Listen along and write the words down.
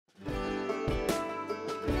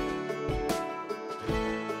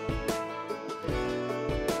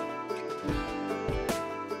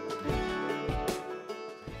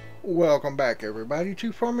Welcome back, everybody,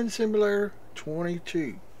 to Farming Simulator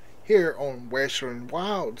 22 here on Western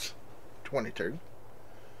Wilds 22.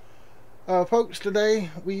 Folks, today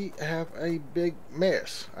we have a big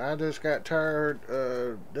mess. I just got tired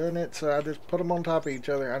doing it, so I just put them on top of each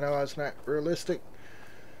other. I know it's not realistic,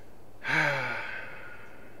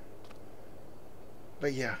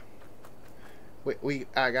 but yeah,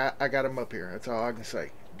 I got them up here. That's all I can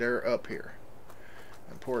say. They're up here.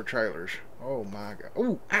 And poor trailers. Oh my god.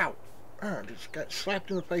 Oh, ow! I just got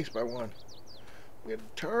slapped in the face by one. Get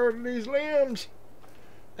tired of these limbs.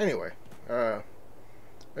 Anyway,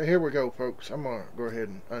 here we go, folks. I'm gonna go ahead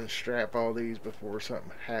and unstrap all these before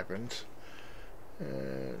something happens.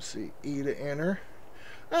 Let's see. E to enter.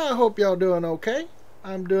 I hope y'all doing okay.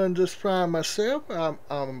 I'm doing just fine myself. I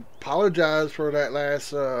apologize for that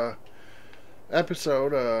last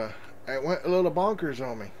episode. It went a little bonkers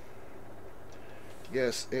on me.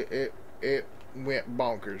 Yes, it went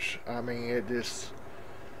bonkers. I mean,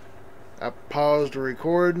 I paused the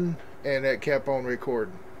recording and it kept on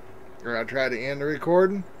recording. Or I tried to end the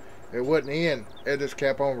recording, it wouldn't end. It just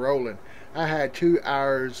kept on rolling. I had 2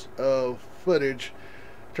 hours of footage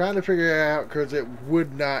trying to figure it out because it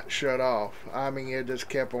would not shut off. I mean, it just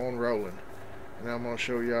kept on rolling. And I'm going to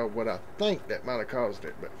show y'all what I think that might have caused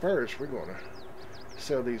it. But first, we're going to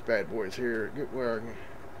sell these bad boys here. Get where I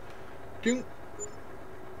can.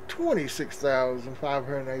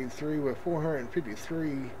 26,583 with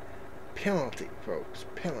 453 penalty, folks.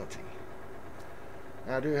 Penalty.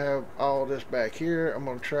 I do have all this back here. I'm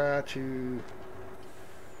going to try to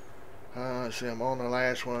see, I'm on the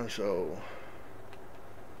last one, so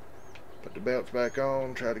put the belts back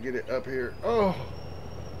on, try to get it up here. Oh,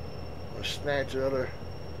 I'll snatch the other.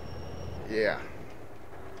 Yeah,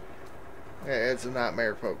 it's a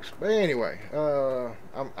nightmare, folks. But anyway,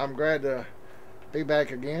 I'm glad to be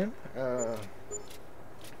back again. Oh,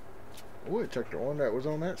 it took the one that was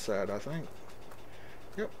on that side, I think.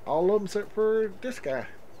 Yep, all of them except for this guy.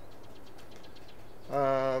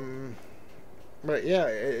 But yeah,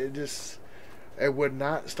 it would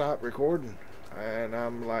not stop recording. And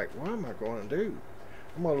I'm like, what am I going to do?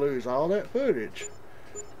 I'm going to lose all that footage.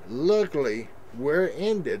 Luckily, where it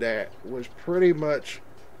ended at was pretty much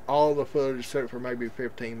all the footage except for maybe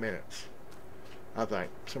 15 minutes. I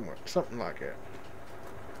think, something like that.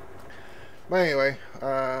 But anyway,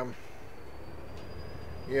 yeah,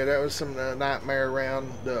 that was some nightmare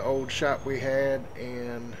around the old shop we had,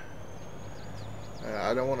 and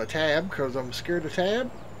I don't want to tab because I'm scared to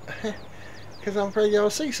tab because I'm afraid y'all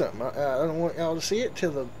see something. I don't want y'all to see it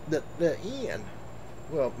till the end.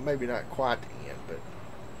 Well, maybe not quite the end, but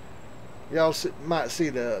y'all might see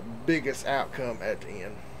the biggest outcome at the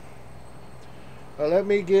end. Let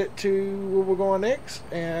me get to where we're going next,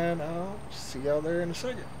 and I'll see y'all there in a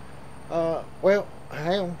second. Well,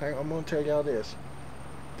 hang on, I'm going to tell y'all this.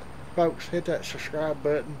 Folks, hit that subscribe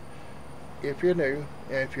button if you're new,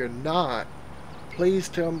 and if you're not, please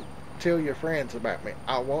tell your friends about me.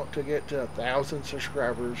 I want to get to 1,000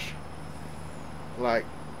 subscribers, like,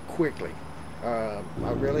 quickly. I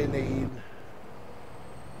really need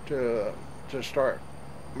to start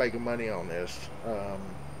making money on this.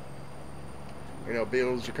 You know,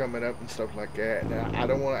 bills are coming up and stuff like that. Now, I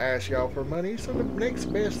don't want to ask y'all for money, so the next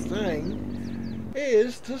best thing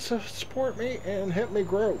is to support me and help me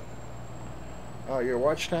grow. Your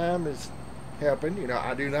watch time is helping. You know,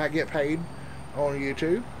 I do not get paid on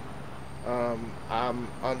YouTube. I'm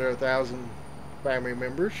under 1,000 family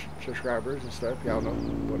members, subscribers and stuff. Y'all know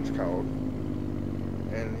what it's called.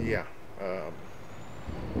 And yeah.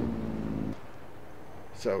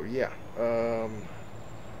 So yeah.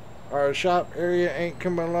 Our shop area ain't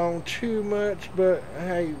coming along too much, but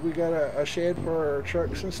hey, we got a shed for our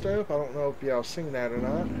trucks and stuff. I don't know if y'all seen that or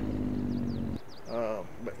not.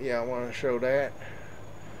 But yeah, I want to show that.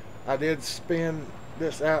 I did spin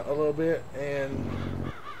this out a little bit, and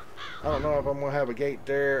I don't know if I'm going to have a gate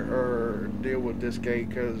there or deal with this gate,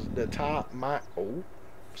 because the top might, oh,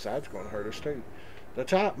 side's going to hurt us too. The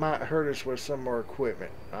top might hurt us with some more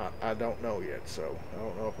equipment. I don't know yet, so I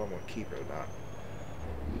don't know if I'm going to keep it or not.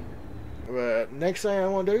 But next thing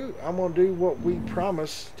I'm going to do what we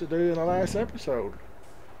promised to do in the last episode.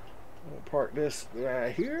 I'm going to park this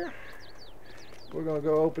right here. We're going to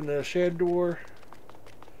go open the shed door.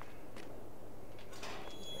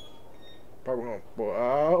 Probably going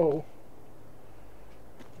to,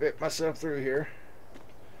 fit myself through here.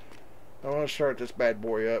 I want to start this bad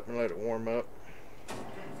boy up and let it warm up.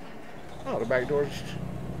 Oh, the back door's,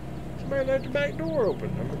 somebody let the back door open.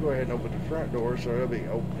 I'm going to go ahead and open the front door so it'll be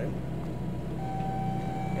opening.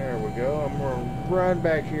 There we go. I'm going to run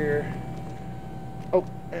back here Oh,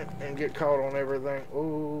 and get caught on everything.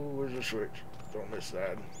 Oh, where's the switch? It's on this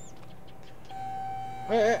side.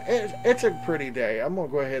 It's a pretty day. I'm going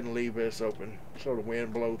to go ahead and leave this open so the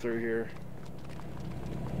wind blow through here.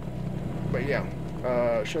 But yeah,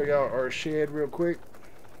 show y'all our shed real quick.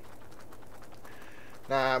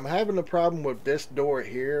 Now, I'm having a problem with this door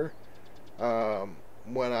here.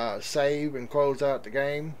 When I save and close out the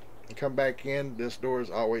game and come back in, this door is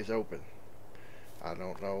always open. I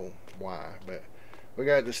don't know why, but we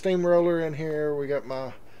got the steamroller in here. We got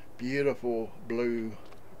my beautiful blue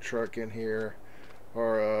truck in here,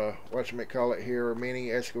 or whatchamacallit here, a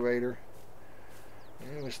mini excavator.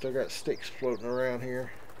 And we still got sticks floating around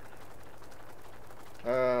here.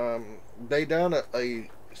 They done a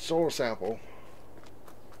soil sample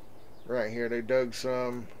right here. They dug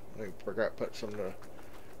some. They forgot to put some of the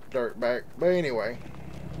dirt back. But anyway,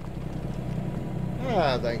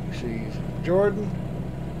 I think she's Jordan.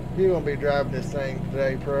 You're gonna be driving this thing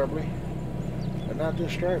today probably, but not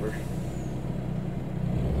this trailer.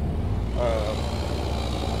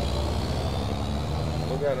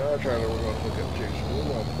 We got another trailer we're gonna hook up to, so we're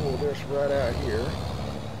gonna pull this right out here.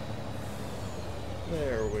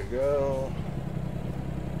 There we go.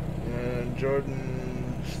 And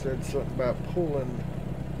Jordan said something about pulling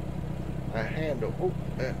a handle. Oh,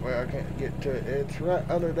 well, I can't get to it. It's right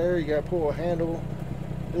under there. You gotta pull a handle,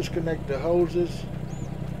 disconnect the hoses,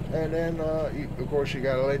 and then of course you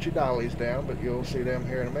gotta let your dollies down, but you'll see them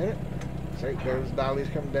here in a minute. See, there's dollies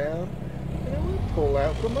come down, and then we pull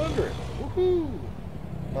out from under it. Woohoo!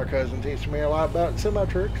 My cousin teaches me a lot about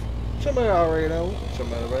semi-trucks. Some of you already know,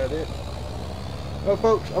 some of it I did. Well,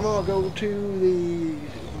 folks, I'm gonna go to the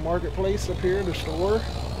marketplace up here, the store,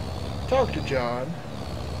 talk to John,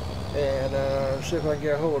 and see if I can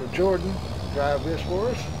get a hold of Jordan, drive this for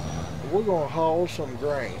us. We're going to haul some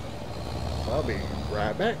grain. So I'll be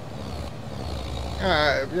right back.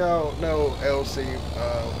 Alright, if y'all know Elsie,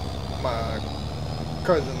 my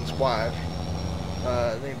cousin's wife,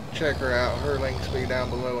 need to check her out. Her links be down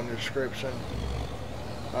below in the description.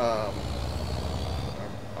 I'm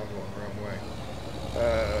going the wrong way.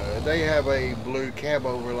 They have a blue cab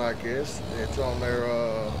over like this. It's on their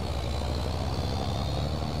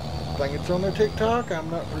I think it's on their TikTok. I'm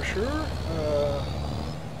not for sure.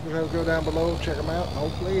 You'll have to go down below, check them out.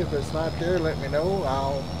 Hopefully, if it's not there, let me know.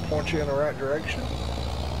 I'll point you in the right direction.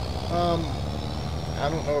 I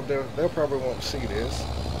don't know if they'll probably won't see this.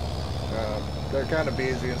 They're kind of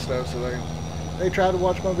busy and stuff, so they try to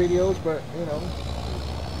watch my videos, but you know,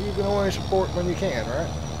 you can only support when you can, right?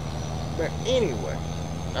 But anyway,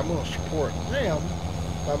 I'm gonna support them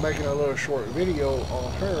by making a little short video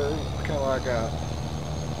on her, kind of like a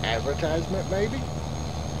advertisement maybe.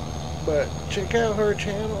 But check out her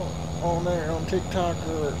channel on there on TikTok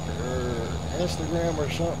or Instagram or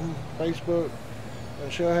something, Facebook,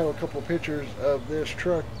 and she'll have a couple pictures of this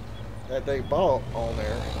truck that they bought on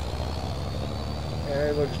there, and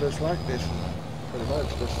it looks just like this pretty much.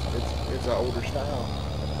 It's an older style.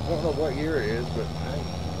 I don't know what year it is, but hey,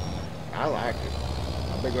 I like it.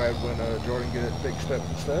 I'll be glad when Jordan get it fixed up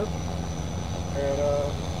and stuff. And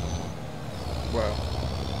well,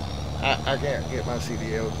 I can't get my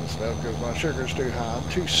CDLs and stuff because my sugar's too high. I'm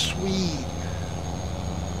too sweet.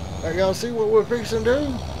 Now y'all see what we're fixing to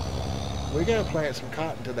do? We gotta plant some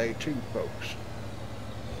cotton today too, folks.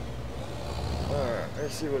 Alright,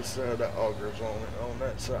 let's see what's the augers on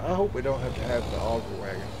that side. I hope we don't have to have the auger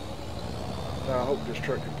wagon. Now I hope this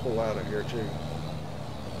truck can pull out of here too.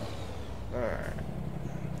 Alright.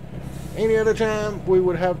 Any other time we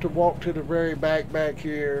would have to walk to the very back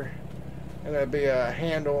here, and there'd be a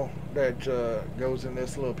handle that goes in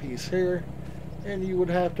this little piece here, and you would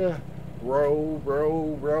have to row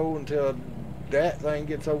until that thing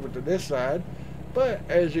gets over to this side. But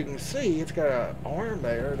as you can see, it's got an arm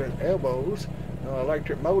there that elbows an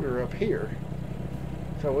electric motor up here,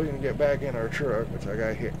 so we can get back in our truck, which I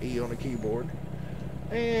gotta hit E on the keyboard.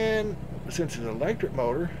 And since it's an electric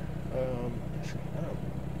motor,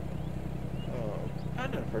 I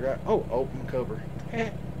done forgot. Oh, open cover.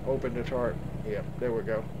 Open the tarp. Yep, there we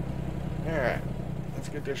go. Alright, let's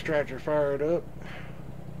get this tractor fired up.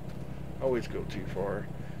 Always go too far.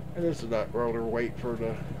 And this is not roller wait for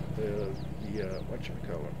the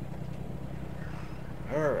whatchamacallit.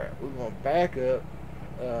 Alright, we're gonna back up.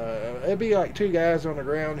 It'd be like two guys on the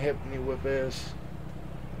ground helping you with this.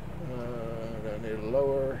 Do I need to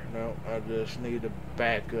lower? No, I just need to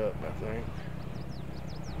back up, I think,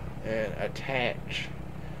 and attach.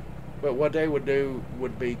 But what they would do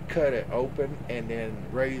would be cut it open and then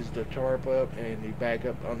raise the tarp up, and you back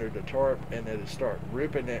up under the tarp, and then start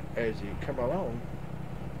ripping it as you come along.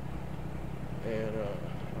 And I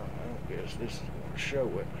don't guess this is going show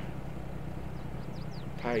it.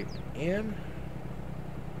 Pipe in.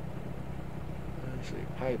 Let's see,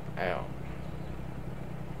 pipe out.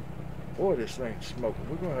 Boy, this thing's smoking.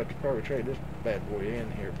 We're going to have to probably trade this bad boy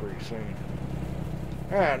in here pretty soon.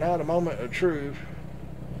 Alright, now the moment of truth.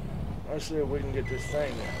 Let's see if we can get this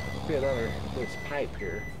thing to fit under this pipe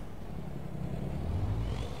here.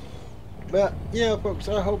 But, yeah, folks,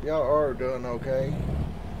 I hope y'all are doing okay.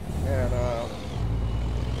 And, I'm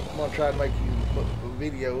going to try to make you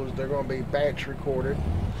videos. They're going to be batch recorded.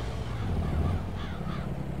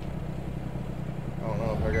 I don't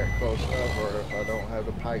know if I got close enough or if I don't have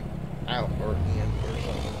the pipe out or in or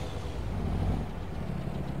something.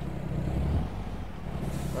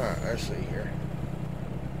 Alright, let's see here.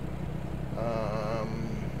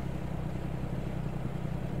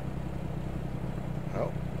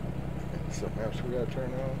 Oh, something else we gotta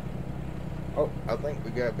turn on. Oh, I think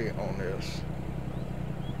we gotta be on this.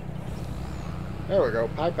 There we go,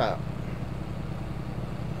 pipe out.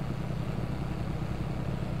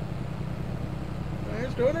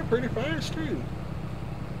 It's doing it pretty fast too.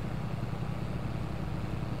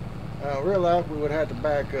 Real life we would have to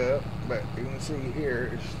back up, but you can see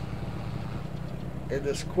here it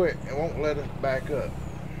just quit. It won't let us back up.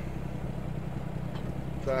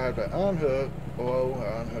 So I have to unhook. Whoa,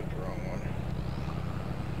 I unhooked the wrong one.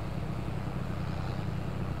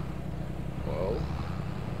 Whoa.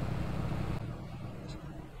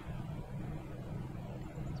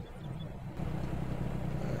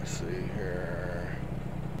 Let's see here.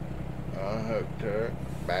 Unhook to it.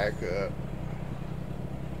 Back up.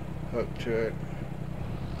 Hook to it.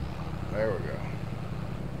 There we go.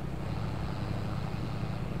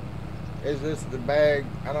 Is this the bag?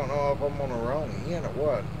 I don't know if I'm on the wrong end or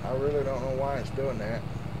what. I really don't know why it's doing that.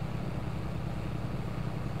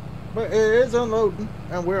 But it is unloading,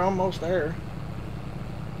 and we're almost there.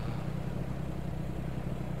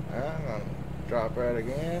 I'm gonna drop that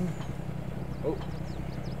again. Oh,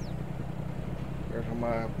 there's I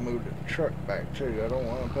might have to move the truck back too. I don't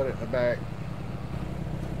want to put it in the back.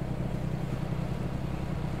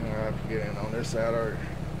 I have to get in on this side or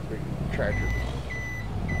big tractor.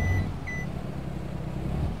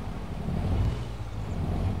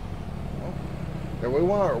 We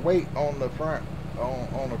want our weight on the front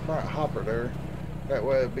on the front hopper there. That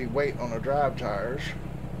way it'd be weight on the drive tires.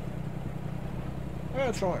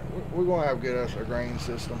 That's fine. We're gonna have to get us a grain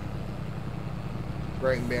system,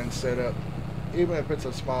 grain bin set up, even if it's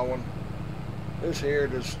a small one. This here,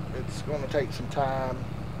 it's gonna take some time.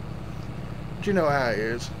 But you know how it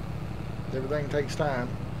is. Everything takes time.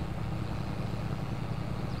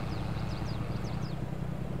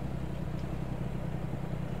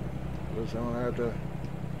 So I'm gonna have to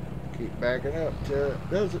keep backing up till it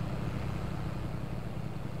does it.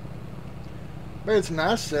 But it's a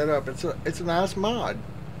nice setup. It's a nice mod.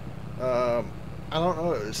 I don't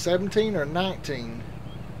know, it was 17 or 19.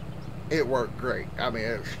 It worked great. I mean,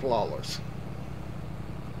 it was flawless.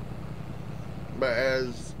 But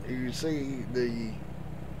as you see, the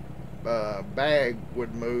bag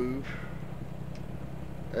would move,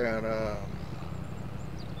 and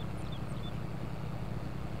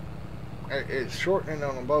it's shortening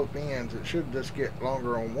on both ends. It should just get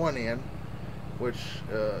longer on one end, which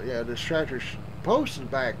yeah, this tractor's supposed to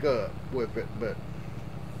back up with it, but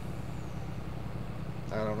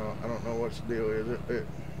I don't know what the deal is.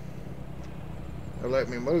 It'll let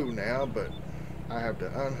me move now, but I have to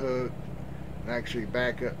unhook and actually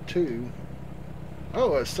back up too.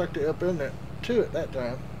 Oh, I sucked it up in it to it that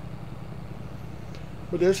time.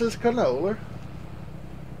 But this is canola.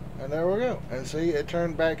 And there we go. And see, it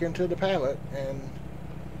turned back into the pallet, and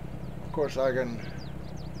of course I can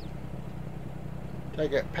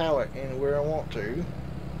take that pallet anywhere I want to,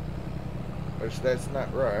 which that's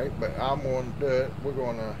not right, but I'm going to do it. We're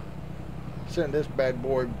going to send this bad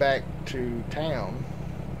boy back to town,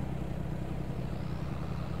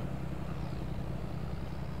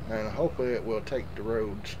 and hopefully it will take the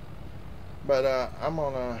roads. But I'm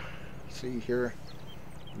going to see here.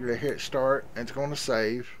 I'm going to hit start, and it's going to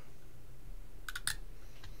save.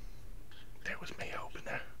 That was me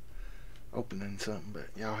opening something, but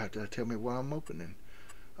y'all have to tell me what I'm opening.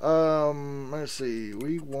 Let's see.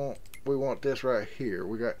 We want this right here.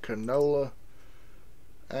 We got canola,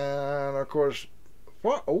 and of course,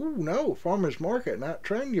 oh no, Farmers Market, not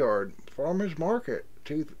Train Yard. Farmers Market,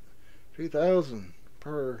 2,000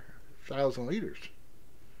 per 1,000 liters.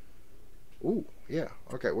 Ooh, yeah.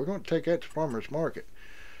 Okay, we're going to take that to Farmers Market.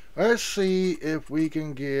 Let's see if we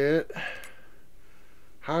can get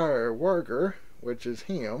hire worker, which is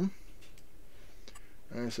him.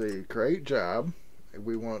 Let's see, create job.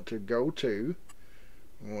 We want to go to.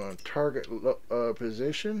 We want to target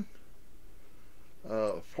position.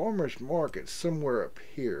 Farmer's market somewhere up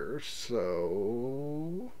here,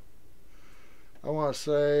 so I want to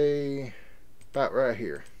say about right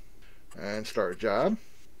here. And start job.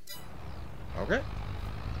 Okay.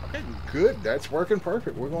 Okay, good. That's working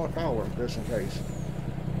perfect. We're going to follow him just in case.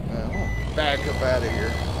 I'm going to back up out of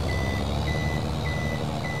here. I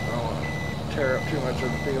don't want to tear up too much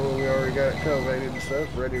of the field. We already got it cultivated and stuff,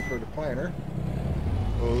 ready for the planter.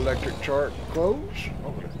 Electric chart close.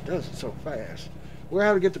 Oh, but it does it so fast. We'll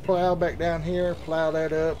have to get the plow back down here, plow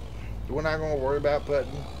that up. We're not going to worry about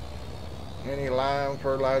putting any lime,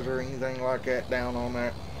 fertilizer, or anything like that down on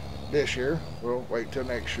that this year. We'll wait till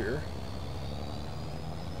next year.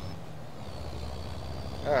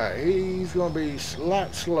 Alright, he's going to be a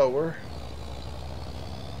lot slower.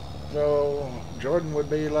 So, Jordan would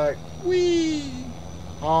be like, wee!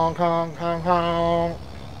 Honk, honk, honk, honk.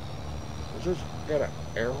 Is this got an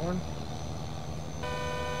air horn?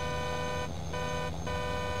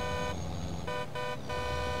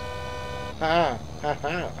 Ha ha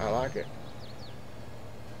ha! I like it.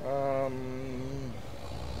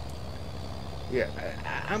 Yeah,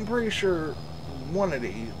 I'm pretty sure one of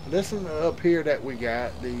these. This one up here that we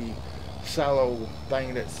got, the silo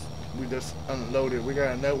thing that's we just unloaded. We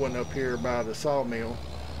got another one up here by the sawmill,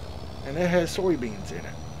 and it has soybeans in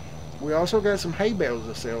it. We also got some hay bales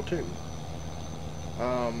to sell too.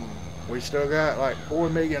 We still got like $4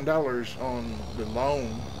 million on the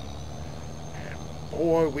loan.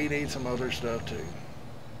 Boy, we need some other stuff too.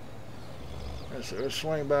 Let's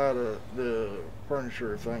swing by the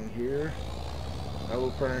furniture thing here. No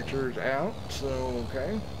furniture's out, so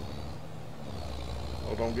okay.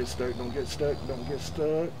 Oh, don't get stuck, don't get stuck, don't get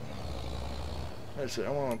stuck. Let's see, I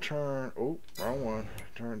want to turn, oh, wrong one.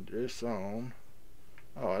 Turn this on.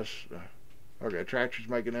 Oh, that's, okay, tractor's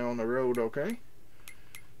making it on the road, okay.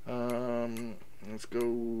 Let's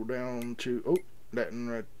go down to, oh, that one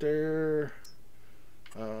right there.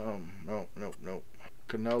 Nope.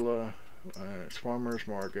 Canola, it's farmer's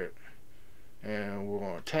market, and we're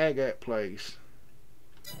going to tag that place,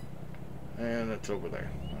 and it's over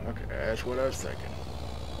there. Okay, that's what I was thinking.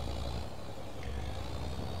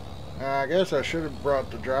 I guess I should have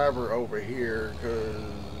brought the driver over here,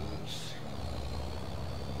 because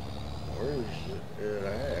where is it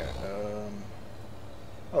at?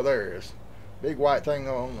 Oh, there it is. Big white thing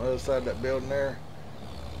on the other side of that building there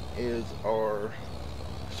is our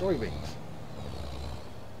soybeans.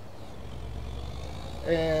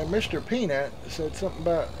 And Mr. Peanut said something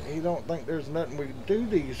about he don't think there's nothing we can do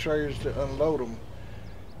these trailers to unload them.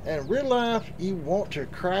 And in real life, you want to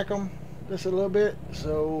crack them just a little bit,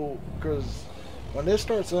 so because when this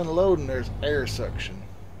starts unloading, there's air suction,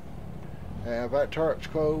 and if that tarp's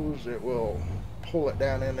closed, it will pull it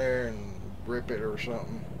down in there and rip it or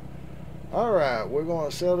something. Alright, we're going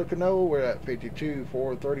to sell the canola. We're at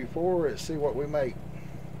 52,434. Let's see what we make.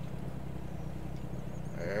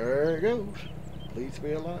 There it goes. Please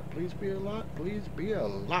be a lot, please be a lot, please be a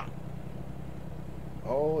lot.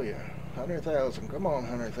 Oh yeah, 100,000. Come on,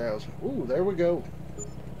 100,000. Ooh, there we go.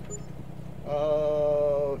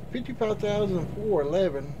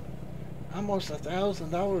 55,411. Almost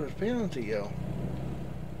 $1,000 penalty, yo.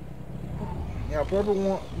 Y'all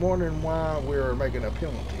probably wondering why we're making a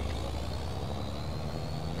penalty,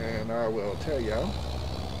 and I will tell y'all.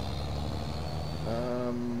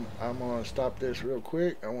 I'm gonna stop this real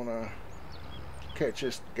quick. I want to catch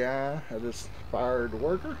this guy. I just fired the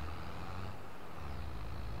worker,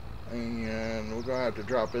 and we're gonna have to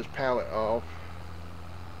drop this pallet off.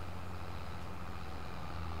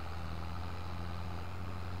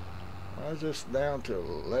 Why is this down to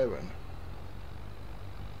 11?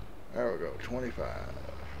 There we go, 25.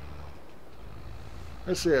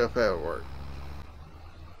 Let's see if that'll work.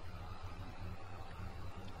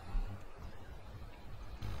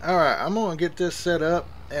 Alright, I'm going to get this set up,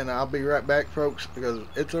 and I'll be right back, folks, because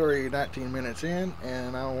it's already 19 minutes in,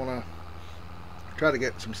 and I want to try to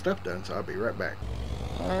get some stuff done, so I'll be right back.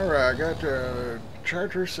 Alright, I got the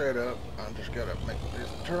charger set up. I just got to make this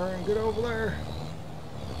turn, get over there.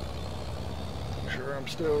 Make sure I'm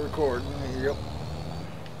still recording. Yep.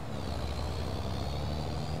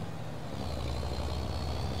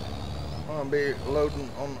 I'm going to be loading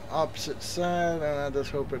on the opposite side, and I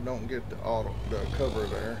just hope it don't get the cover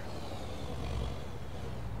there.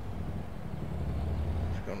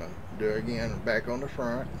 Just going to do it again back on the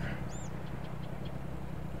front.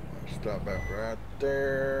 Stop out right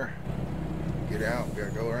there. Get out.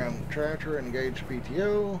 Got to go around the tractor and engage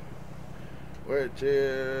PTO, which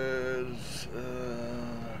is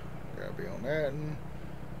got to be on that. And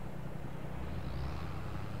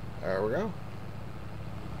there we go.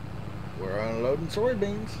 we're unloading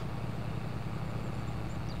soybeans.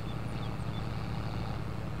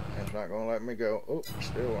 It's not gonna let me go. Oh,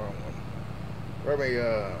 still on one. Let me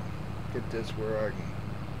get this where I can.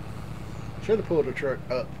 Should have pulled the truck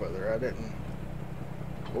up further. I didn't.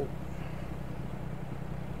 Oh.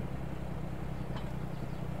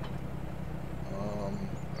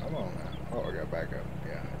 Come on now. Oh, I got back up.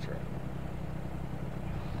 Yeah, that's right.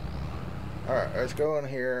 Alright, let's go in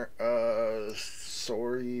here.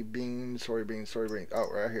 Soybeans. Oh,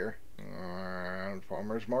 right here.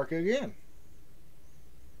 Farmer's market again.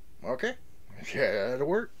 Okay. Yeah, that'll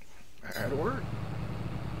work. That'll work.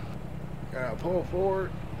 Gotta pull forward.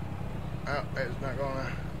 Oh, it's not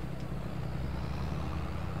gonna.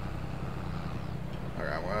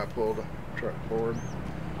 Alright, when I pull the truck forward,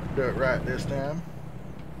 do it right this time.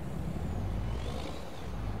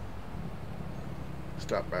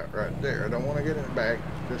 Stop that right there. I don't want to get in the back,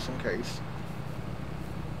 just in case.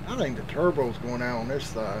 I think the turbo's going out on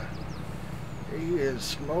this thigh. He is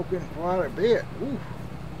smoking quite a bit. Ooh.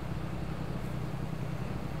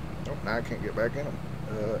 Oh, now I can't get back in him.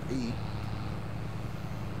 E.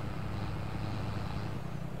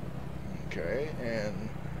 Okay, and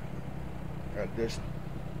got this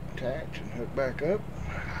attach and hook back up.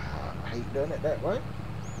 I hate doing it that way.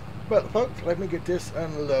 But folks, let me get this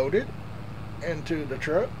unloaded into the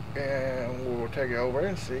truck and we'll take it over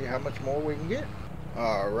and see how much more we can get.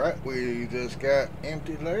 Alright, we just got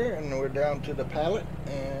empty there and we're down to the pallet,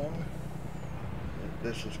 and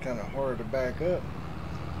this is kind of hard to back up.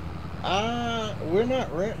 We're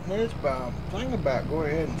not renting this, but I'm thinking about going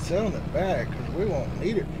ahead and selling it back because we won't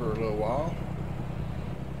need it for a little while.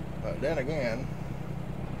 But then again,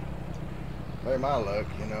 play my luck,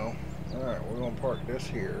 you know. Alright, we're going to park this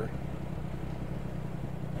here.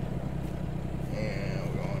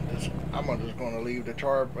 And we're going to just, I'm just going to leave the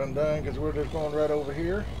tarp undone because we're just going right over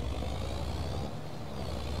here.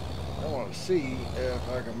 I want to see if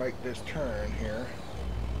I can make this turn here.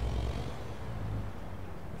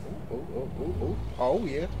 Oh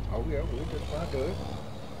yeah, we're just not good.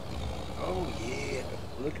 Oh yeah,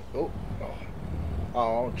 look,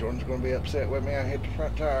 oh, Jordan's gonna be upset with me. I hit the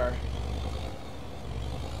front tire.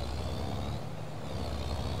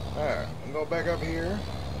 Alright, I'm going back up here.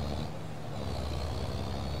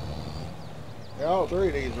 Now, all three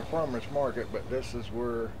of these are farmers market, but this is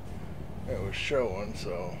where it was showing,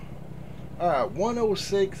 so. Alright,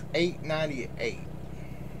 106,898.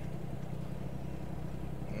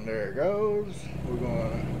 And there it goes. We're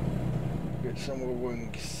gonna get somewhere where we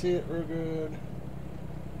can sit real good.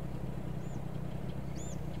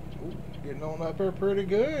 Ooh, getting on up there pretty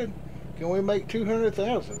good. Can we make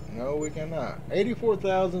 200,000? No, we cannot.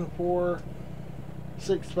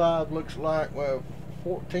 84,465 looks like. Well,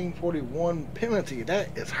 1441 penalty.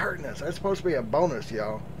 That is hurting us. That's supposed to be a bonus,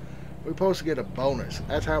 y'all. We're supposed to get a bonus.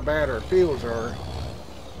 That's how bad our fields are.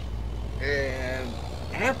 And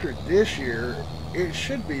after this year, it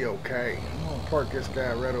should be okay. I'm gonna park this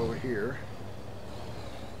guy right over here.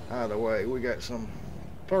 Out of the way, we got some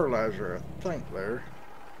fertilizer, I think, there.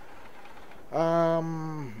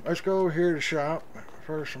 Let's go over here to shop.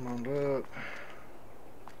 First, I'm gonna look.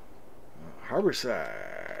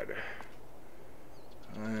 Herbicide.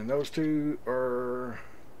 And those two are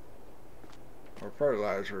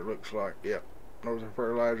fertilizer, it looks like. Yep, those are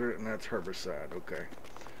fertilizer, and that's herbicide. Okay.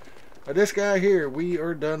 This guy here, we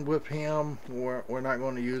are done with him. We're not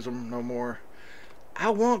going to use him no more. I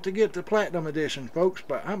want to get the platinum edition, folks,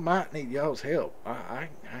 but I might need y'all's help. I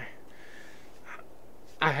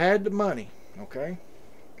had the money, okay?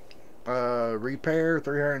 Repair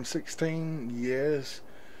 316, yes.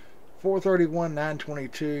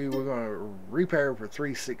 431,922. We're going to repair for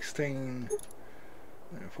 316.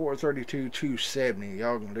 432, 270.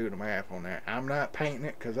 Y'all can do the math on that. I'm not painting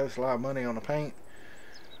it because that's a lot of money on the paint.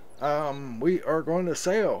 We are going to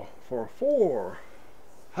sell for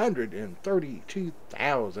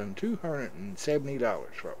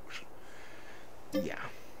 $432,270, folks. Yeah.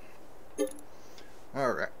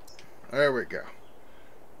 Alright. There we go.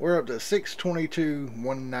 We're up to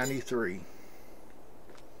 622,193.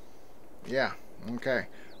 Yeah. Okay.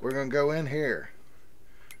 We're going to go in here.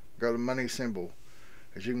 Go to money symbol.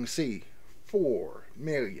 As you can see, $4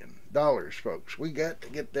 million, folks. We got to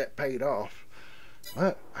get that paid off.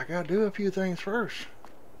 But I gotta do a few things first.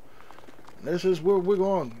 This is where we're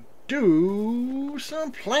going to do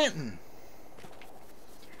some planting.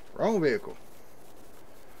 Wrong vehicle.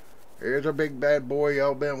 Here's our big bad boy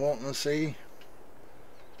y'all been wanting to see.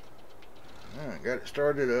 Got it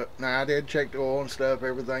started up. Now I did check the oil and stuff,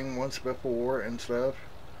 everything once before and stuff.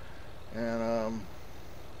 And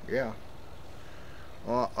yeah.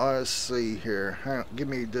 Well, let's see here. Hang on, give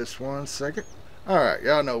me just 1 second. Alright,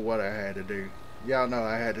 y'all know what I had to do. Y'all know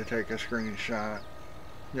I had to take a screenshot.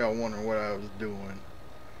 Y'all wondering what I was doing.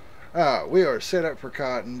 We are set up for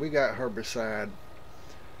cotton. We got herbicide.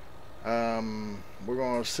 We're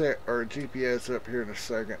going to set our GPS up here in a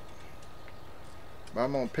second. But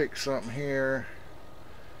I'm going to pick something here,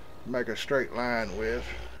 make a straight line with.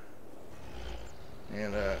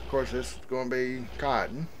 And of course this is going to be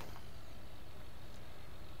cotton.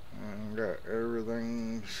 Got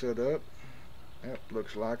everything set up. Yep,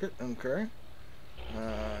 looks like it. Okay.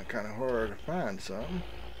 Kind of hard to find something.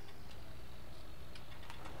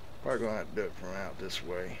 Probably going to have to do it from out this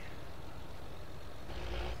way.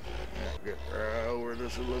 Get right over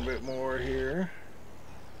this a little bit more here.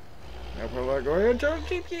 I'll probably go ahead and turn the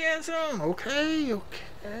GPS on. Okay,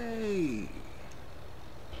 okay.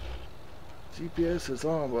 GPS is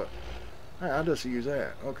on, but I'll just use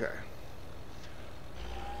that. Okay.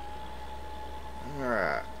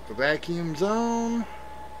 Alright, the vacuum's on.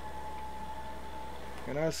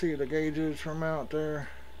 Can I see the gauges from out there?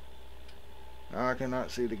 No, I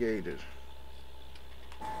cannot see the gauges.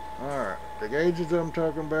 Alright, the gauges I'm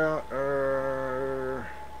talking about are...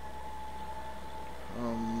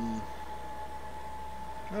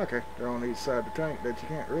 okay, they're on each side of the tank that you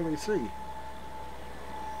can't really see.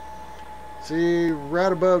 See,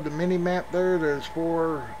 right above the mini map there, there's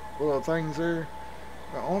 4 little things there.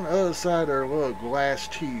 But on the other side are little glass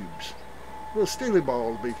tubes. Little steely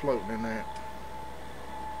balls be floating in that.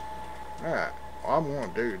 Alright, all I'm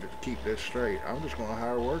going to do to keep this straight, I'm just going to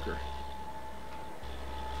hire a worker.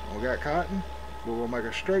 We got cotton. We're going to make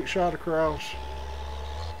a straight shot across.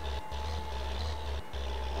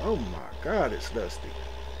 Oh my God, it's dusty.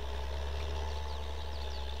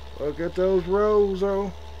 Look at those rows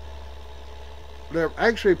though. They're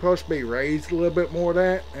actually supposed to be raised a little bit more than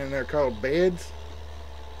that, and they're called beds.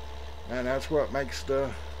 And that's what makes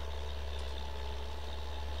the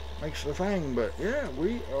thing. But yeah,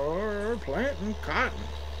 we are planting cotton.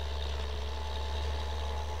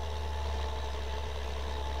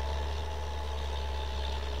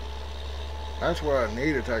 That's what I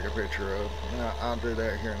need to take a picture of. Now, I'll do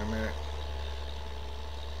that here in a minute.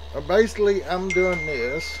 Basically, I'm doing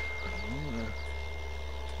this.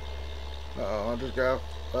 Uh-oh, I just got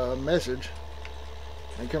a message.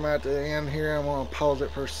 And come out to the end here. I'm going to pause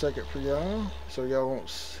it for a second for y'all, so y'all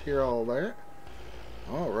won't hear all that.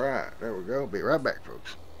 Alright, there we go. Be right back,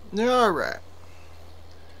 folks. Alright.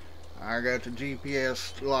 I got the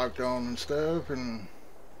GPS locked on and stuff, and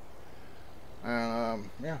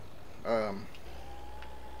yeah.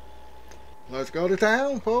 Let's go to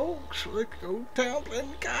town, folks. Let's go to town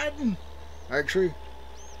planting cotton. Actually,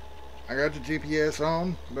 I got the GPS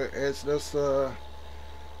on, but it's just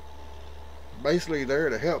basically there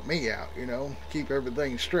to help me out, you know, keep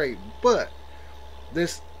everything straight. But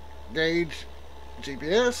this gauge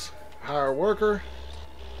GPS, hire a worker,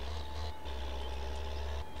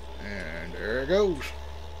 and there it goes.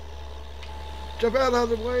 Jump out of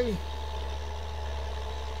the way.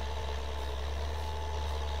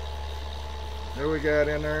 There we got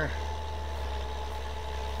in there.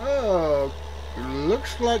 Oh,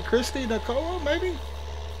 looks like Cristi Nicola, maybe?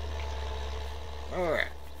 Alright.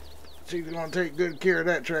 She's gonna take good care of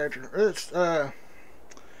that tractor.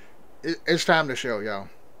 It's time to show y'all.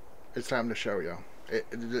 It's time to show y'all.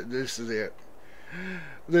 This is it.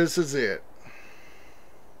 This is it.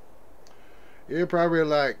 You're probably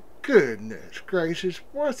like, goodness gracious,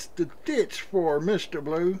 what's the ditch for, Mr.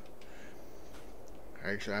 Blue?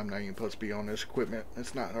 Actually, I'm not even supposed to be on this equipment.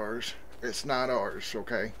 It's not ours. It's not ours,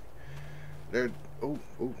 okay? They're... Oh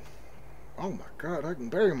my God, I can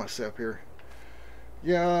bury myself here.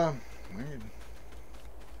 Yeah, man.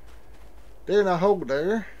 They're in a hole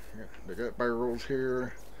there. They got barrels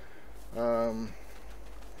here.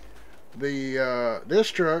 This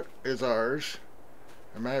truck is ours.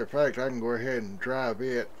 As a matter of fact, I can go ahead and drive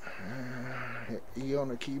it. Hit E on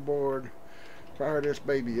the keyboard. Fire this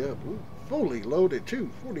baby up. Ooh, fully loaded too.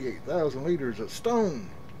 48,000 liters of stone.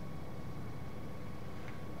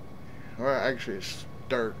 Well, actually it's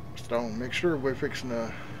dirt, stone mixture. We're fixing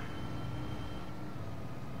to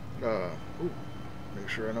make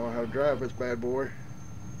sure I know how to drive this bad boy.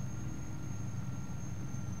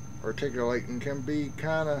 Articulating can be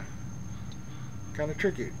kind of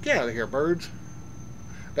tricky. Get out of here, birds.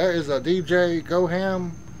 That is a DJ Go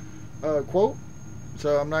Ham quote.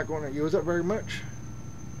 So I'm not going to use it very much.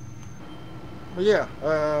 But yeah,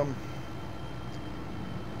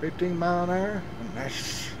 15 mile an hour. And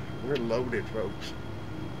we're loaded, folks.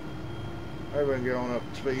 Everyone get on up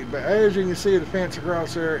to speed. But as you can see, the fence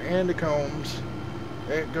across there and the combs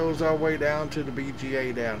It goes all the way down to the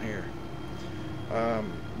BGA down here.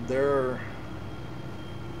 They're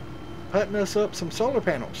putting us up some solar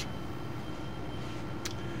panels.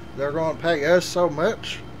 They're going to pay us so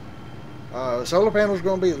much. Solar panels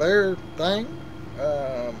going to be their thing.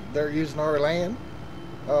 They're using our land.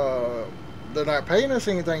 They're not paying us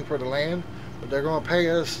anything for the land, but they're going to pay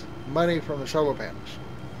us money from the solar panels.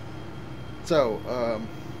 So,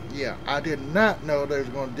 yeah, I did not know they was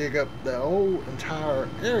going to dig up the whole entire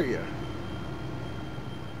area.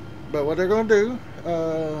 But what they're going to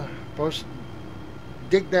do, first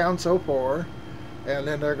dig down so far, and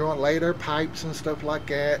then they're going to lay their pipes and stuff like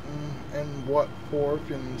that, and what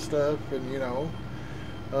forth and stuff, and you know,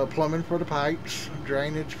 plumbing for the pipes,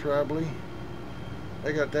 drainage probably.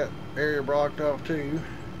 They got that area blocked off too.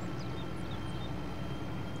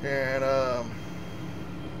 And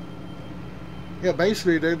yeah,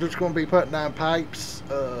 basically they're just going to be putting down pipes,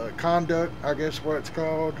 conduct, I guess what it's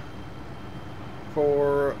called,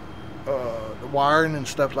 for the wiring and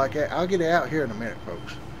stuff like that. I'll get it out here in a minute,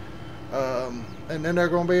 folks. And then they're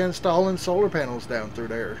going to be installing solar panels down through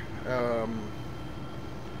there.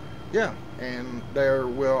 Yeah, and there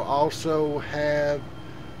will also have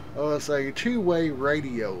us a two-way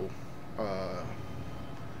radio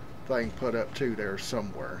thing put up too there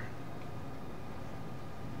somewhere.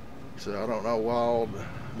 So I don't know what all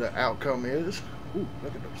the outcome is. Ooh,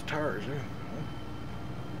 look at those tires there.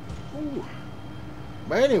 Ooh.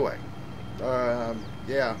 But anyway,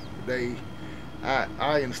 yeah,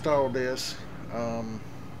 I installed this.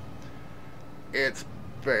 It's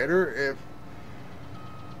better if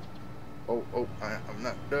I'm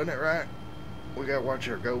not doing it right. We gotta watch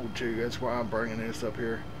our gold too. That's why I'm bringing this up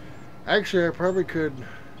here. Actually, I probably could.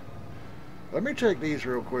 Let me check these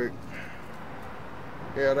real quick.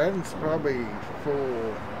 Yeah, that's probably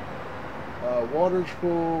full. Water's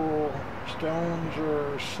full. Stones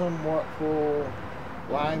are somewhat full.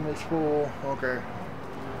 Lime is full. Okay.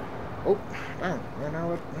 Oh, darn. Ran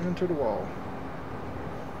out into the wall.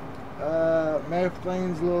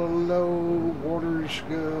 Methane's a little low. Water's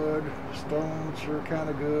good. Stones are kind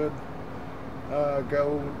of good.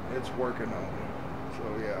 Gold, it's working on. So,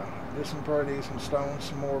 yeah. This one probably needs some stones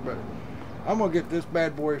some more, but I'm going to get this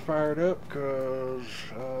bad boy fired up because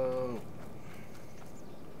I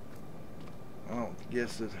don't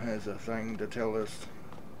guess it has a thing to tell us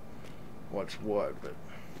what's what, but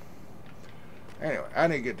anyway, I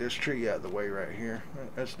need to get this tree out of the way right here.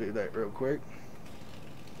 Let's do that real quick.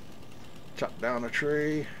 Chop down a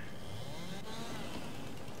tree.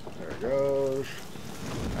 There it goes.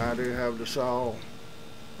 I do have the saw.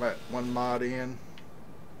 Right, one mod in.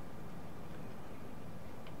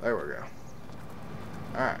 There we go.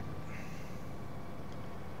 Alright.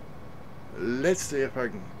 Let's see if I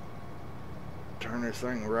can turn this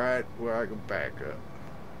thing right where I can back up.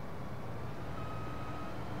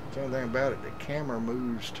 The only thing about it, the camera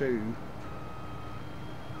moves too.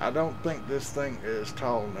 I don't think this thing is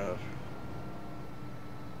tall enough.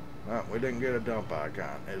 Well, we didn't get a dump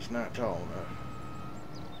icon. It's not tall enough.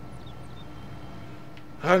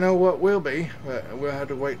 I know what will be, but we'll have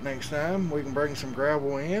to wait next time. We can bring some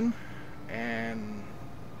gravel in, and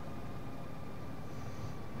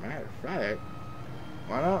matter of fact,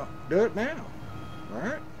 why not do it now?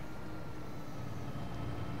 Alright.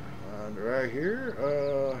 Right here,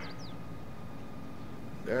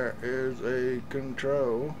 there is a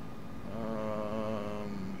control.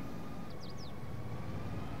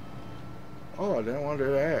 Oh, I didn't want to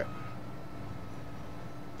do that.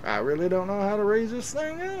 I really don't know how to raise this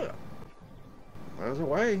thing up. There's a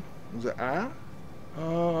way. Is it I?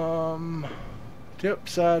 Tip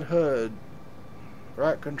side HUD.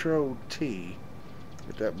 Right control T.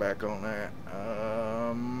 Get that back on that.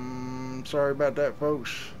 Sorry about that,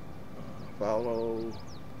 folks. Follow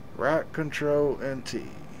right control and T.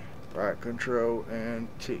 Right control and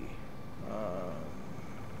T.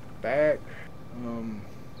 Back.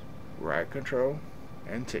 Right control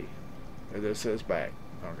and T. This says back.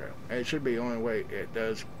 Okay. It should be the only way it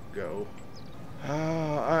does go.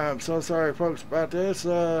 I am so sorry, folks, about this.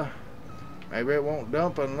 Maybe it won't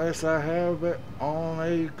dump unless I have it on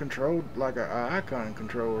a control, like an icon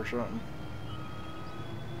control or something.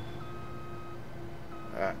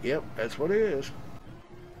 Yep, that's what it is.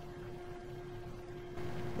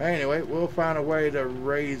 Anyway, we'll find a way to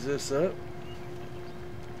raise this up.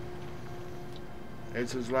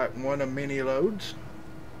 This is like one of mini loads.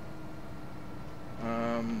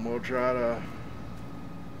 We'll try to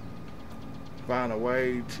find a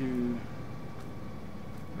way to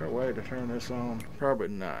turn this on. Probably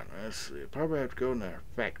not. Let's see. Probably have to go in their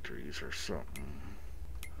factories or something.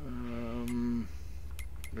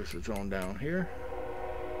 This is on down here.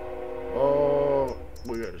 Oh,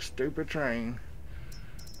 we got a stupid train.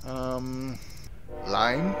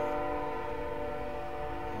 Line.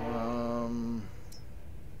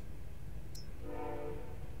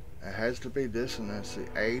 It has to be this, and that's the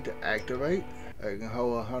A to activate. It can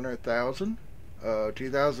hold 100,000.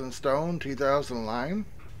 2,000 stone, 2,000 lime.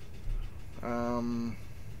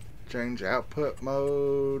 Change output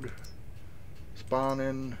mode.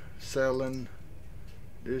 Spawning, selling,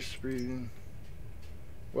 distributing.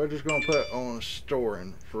 We're just gonna put on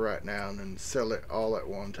storing for right now, and then sell it all at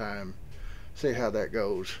one time. See how that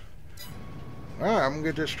goes. Alright, I'm gonna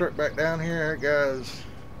get this truck back down here, guys.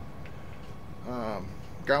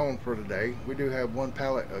 Gone for today. We do have 1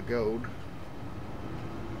 pallet of gold,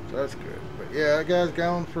 so that's good. But yeah, that guy's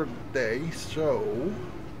gone for today. So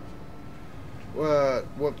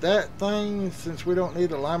with that thing, since we don't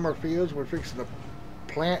need the limer fields, we're fixing to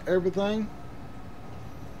plant everything.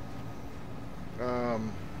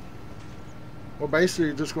 We're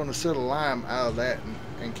basically just going to set a lime out of that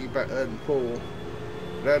and keep that full.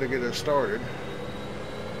 That'll get us started.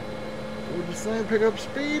 We're just saying, pick up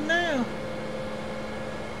speed now.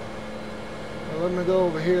 Well, let me go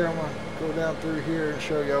over here. I'm going to go down through here and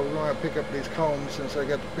show y'all. We're going to pick up these combs since I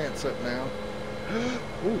got the fence up now.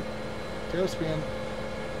 Ooh, tailspin.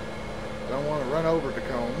 I don't want to run over the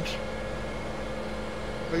combs.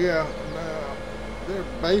 But yeah, they're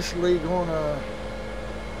basically going to,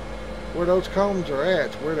 where those combs are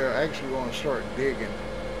at, where they're actually going to start digging.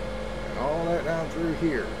 And all that down through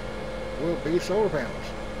here will be solar panels.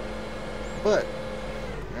 But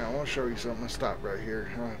now I want to show you something. Let's stop right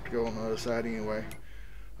here. I have to go on the other side anyway.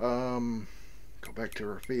 Go back to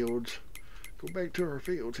our fields. Go back to our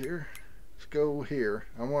fields here. Let's go here.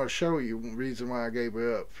 I want to show you the reason why I gave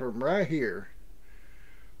it up. From right here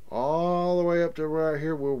all the way up to right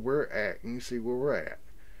here where we're at, and you see where we're at,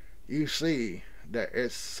 you see that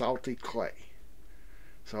it's salty clay.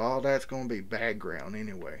 So all that's going to be bad ground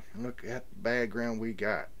anyway. Look at the bad ground we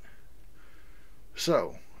got.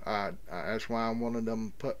 So that's why I wanted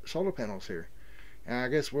them to put solar panels here. And I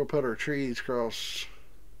guess we'll put our trees across.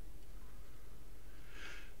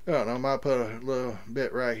 I don't know, I might put a little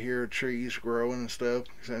bit right here, trees growing and stuff,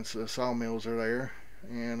 since the sawmills are there.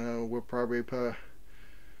 And we'll probably put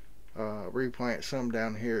replant some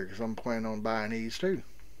down here, because I'm planning on buying these too.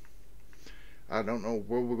 I don't know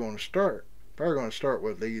where we're going to start. Probably going to start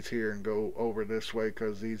with these here and go over this way,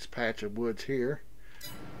 because these patch of woods here.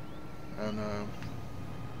 And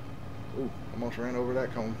ooh, almost ran over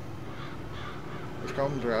that comb. Those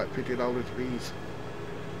combs are like $50 a piece.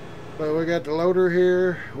 But we got the loader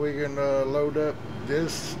here. We can load up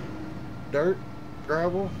this dirt,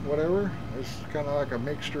 gravel, whatever. It's kind of like a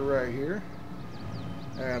mixture right here.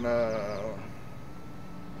 And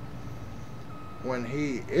when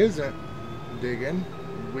he isn't digging,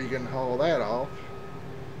 we can haul that off.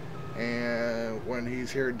 And when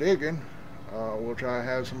he's here digging, we'll try to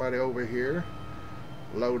have somebody over here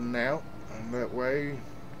loading out, and that way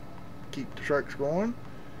keep the trucks going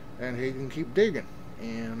and he can keep digging,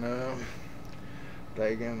 and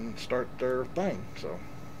they can start their thing. So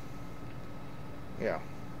yeah,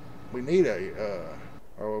 we need a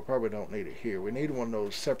or we probably don't need it here. We need one of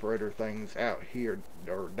those separator things out here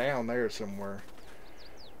or down there somewhere,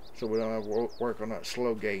 so we don't have to work on that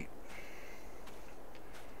slow gate.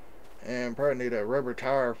 And probably need a rubber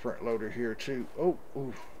tire front loader here too. Oh,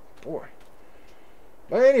 ooh, boy.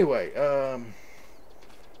 But anyway,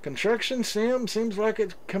 construction sim seems like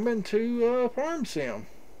it's coming to farm sim.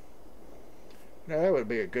 Now that would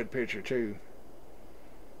be a good picture too.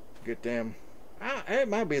 Get them. It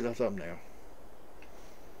might be the thumbnail.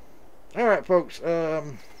 Alright folks,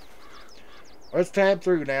 let's tab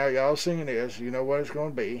through now. Y'all seen this, you know what it's going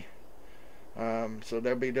to be. So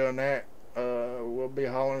they'll be doing that. We'll be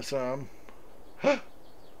hauling some.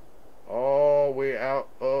 Oh, we out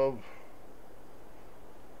of,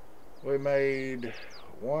 we made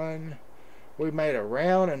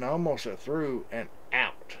around and almost a through and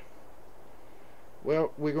out.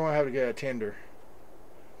 Well, we're going to have to get a tender.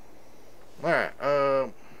 Alright,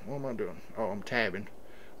 what am I doing? Oh, I'm tabbing.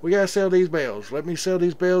 We gotta sell these bales. Let me sell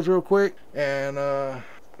these bales real quick and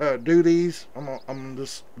do these. I'm gonna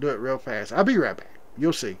just do it real fast. I'll be right back.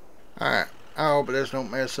 You'll see. Alright, I hope this don't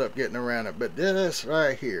mess up getting around it, but this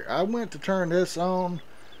right here, I went to turn this on,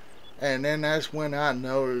 and then that's when I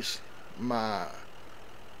noticed my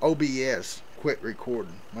OBS quit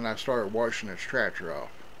recording when I started washing this tractor off.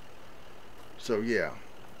 So yeah,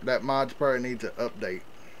 that mod's probably needs an update.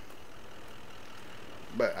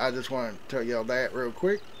 But I just want to tell y'all that real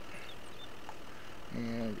quick.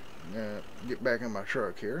 And get back in my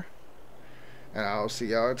truck here. And I'll see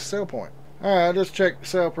y'all at the sell point. Alright, I just checked the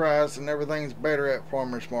sale price and everything's better at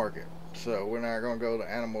farmer's market. So we're not going to go to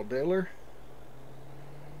animal dealer.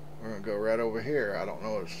 We're going to go right over here. I don't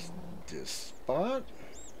know if it's this spot.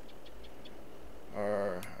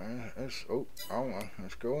 Or, let's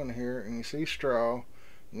go in here and you see straw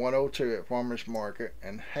 102 at farmer's market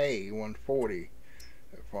and hay 140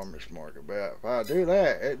 at farmer's market. But if I do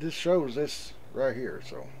that, it just shows this right here.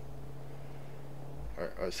 So,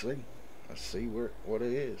 alright, let's see what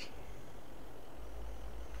it is.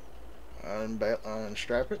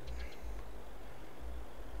 Unstrap it,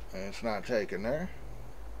 and it's not taken there,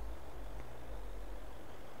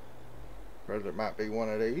 because it might be one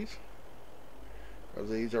of these, because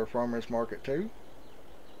these are farmers market too,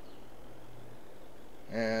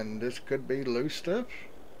 and this could be loose stuff.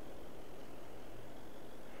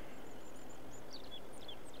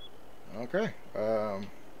 Okay,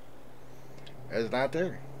 it's not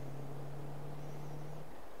there.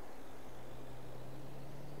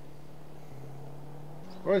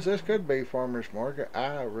 Well, this could be farmer's market.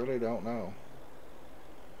 I really don't know.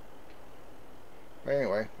 But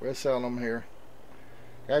anyway, we're selling them here.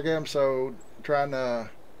 Gotta get them sold. Trying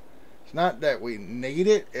to. It's not that we need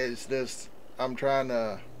it. It's just I'm trying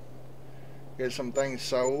to get some things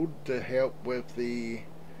sold to help with the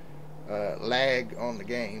lag on the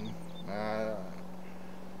game.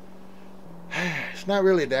 It's not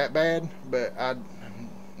really that bad, but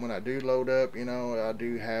when I do load up, you know, I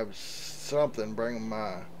do have something bringing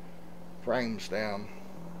my frames down,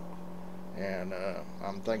 and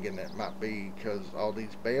I'm thinking it might be because all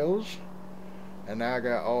these bells, and now I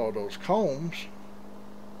got all those combs.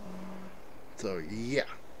 So yeah,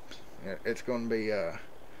 it's going to be a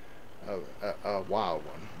wild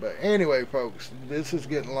one. But anyway, folks, this is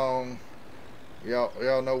getting long.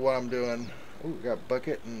 Y'all know what I'm doing. Oh, we got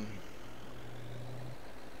bucket and.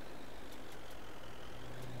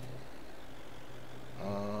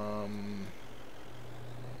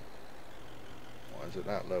 Why is it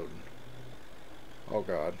not loading? Oh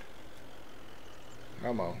God.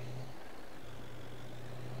 Come on.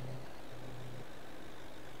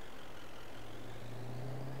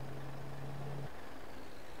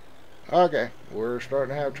 Okay, we're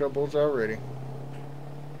starting to have troubles already.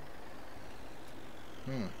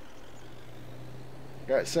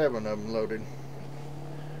 Got 7 of them loaded.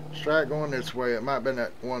 Let's try going this way. It might have been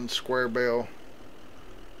that one square bell.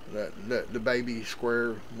 The baby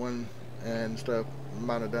square one and stuff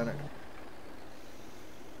might have done it.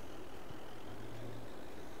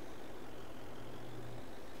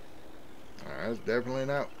 That's definitely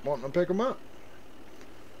not wanting to pick them up.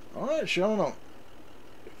 Alright, showing on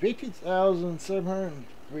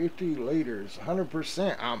 50,750 liters,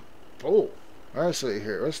 100%. I'm full. Let's see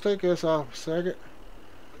here. Let's take this off a second.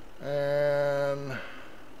 And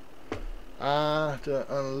to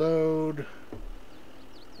unload.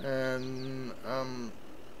 And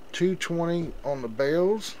 220 on the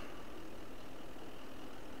bales.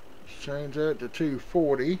 Let's change that to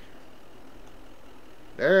 240.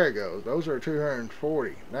 There it goes. Those are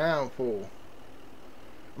 240. Now I'm full.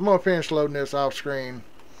 I'm gonna finish loading this off screen,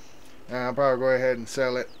 and I'll probably go ahead and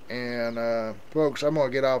sell it. And folks, I'm gonna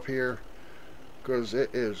get off here because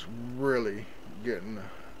it is really getting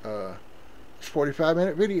it's a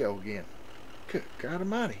 45-minute video again. Good God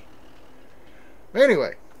Almighty.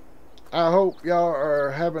 Anyway, I hope y'all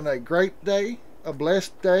are having a great day, a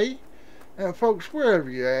blessed day. And folks, wherever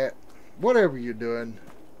you're at, whatever you're doing,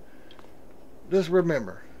 just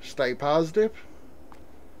remember, stay positive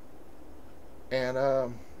and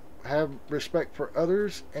have respect for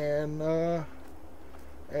others. And oh,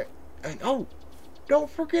 don't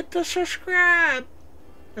forget to subscribe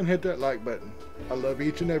and hit that like button. I love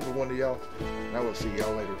each and every one of y'all. And I will see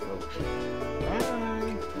y'all later, folks. Bye.